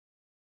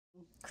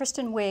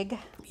Kristen Wiig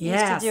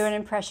Yes. used to do an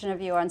impression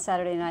of you on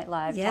Saturday Night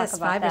Live. Yes, Talk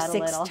about 5 or that a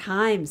 6 little.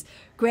 times.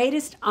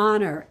 Greatest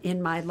honor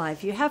in my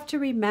life. You have to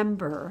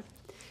remember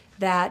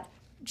that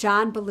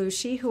John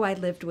Belushi, who I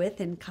lived with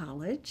in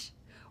college,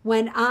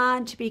 went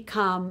on to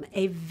become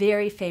a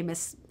very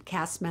famous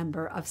cast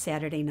member of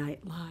Saturday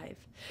Night Live.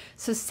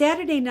 So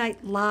Saturday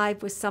Night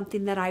Live was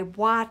something that I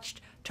watched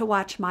to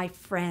watch my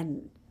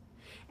friend.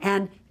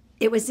 And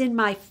it was in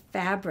my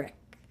fabric.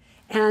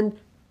 And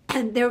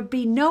there would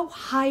be no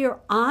higher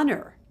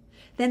honor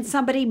than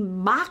somebody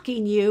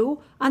mocking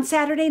you on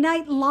Saturday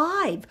Night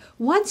Live.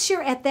 Once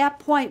you're at that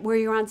point where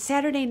you're on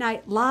Saturday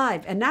Night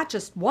Live, and not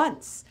just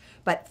once,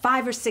 but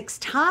 5 or 6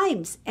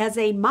 times as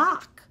a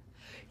mock,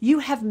 you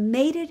have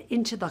made it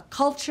into the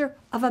culture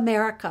of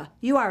America.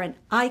 You are an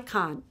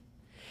icon.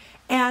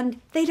 And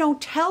they don't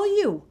tell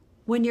you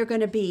when you're going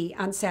to be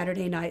on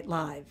Saturday Night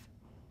Live.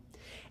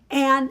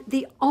 And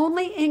the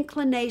only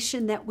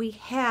inclination that we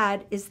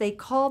had is they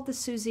called the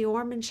Suze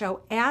Orman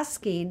show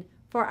asking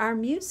for our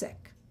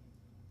music.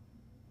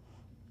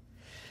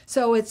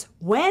 So it's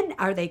when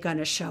are they going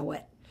to show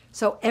it?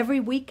 So every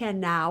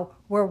weekend now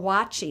we're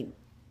watching.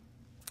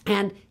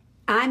 And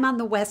I'm on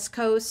the West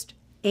Coast.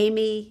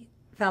 Amy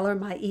Feller,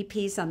 my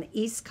EP's on the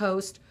East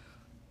Coast.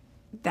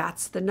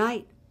 That's the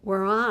night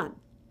we're on.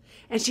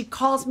 And she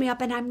calls me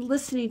up and I'm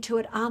listening to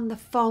it on the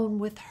phone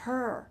with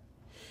her.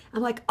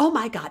 I'm like, oh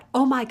my God,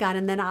 oh my God.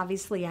 And then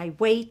obviously I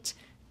wait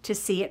to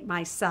see it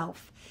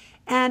myself.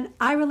 And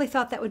I really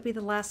thought that would be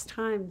the last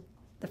time.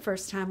 The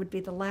first time would be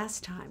the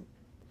last time.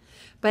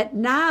 But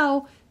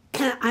now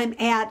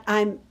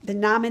I'm been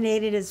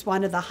nominated as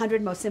one of the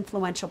 100 most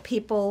influential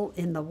people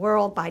in the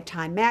world by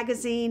Time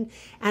Magazine.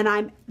 And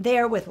I'm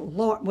there with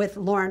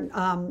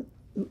Lauren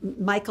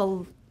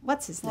Michael,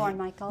 what's his name? Lorne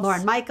Michaels.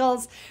 Lorne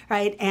Michaels,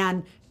 right?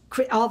 And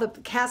all the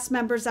cast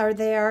members are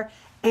there.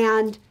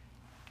 And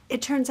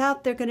it turns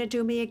out they're going to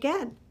do me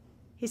again.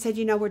 He said,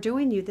 you know, we're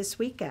doing you this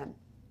weekend.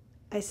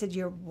 I said,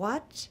 you're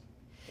what?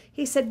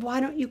 He said,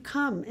 why don't you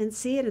come and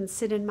see it and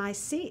sit in my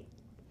seat?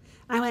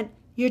 I went,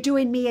 you're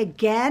doing me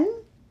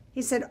again?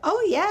 He said,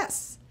 oh,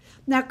 yes.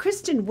 Now,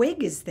 Kristen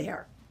Wiig is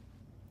there.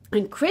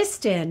 And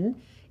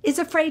Kristen is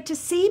afraid to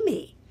see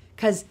me.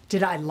 Because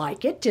did I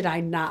like it? Did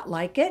I not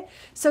like it?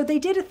 So they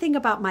did a thing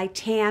about my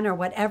tan or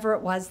whatever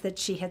it was that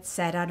she had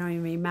said. I don't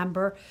even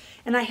remember.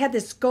 And I had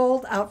this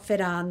gold outfit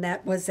on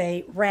that was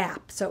a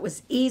wrap. So it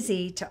was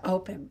easy to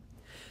open.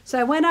 So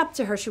I went up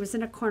to her. She was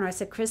in a corner. I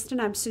said, Kristen,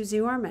 I'm Suze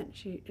Orman.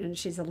 And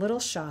she's a little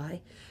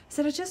shy. I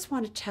said, I just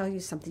want to tell you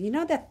something. You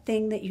know that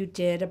thing that you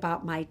did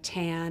about my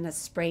tan, a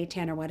spray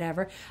tan or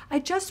whatever? I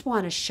just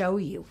want to show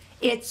you.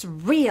 It's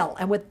real.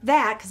 And with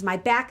that, because my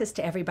back is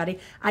to everybody,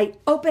 I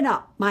open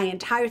up my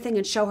entire thing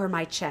and show her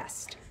my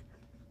chest.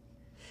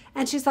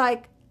 And she's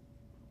like,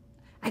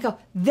 I go,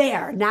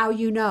 there, now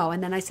you know.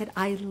 And then I said,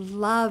 I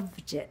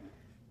loved it.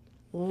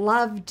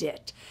 Loved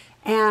it.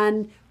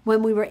 And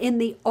when we were in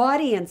the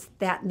audience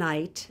that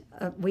night,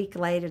 a week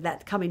later,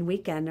 that coming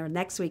weekend or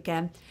next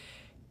weekend,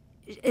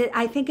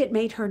 I think it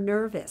made her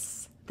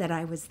nervous that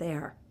I was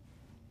there.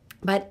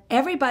 But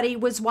everybody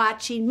was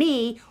watching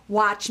me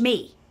watch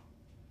me.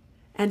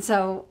 And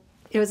so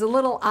it was a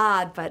little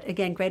odd, but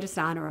again, greatest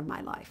honor of my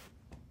life.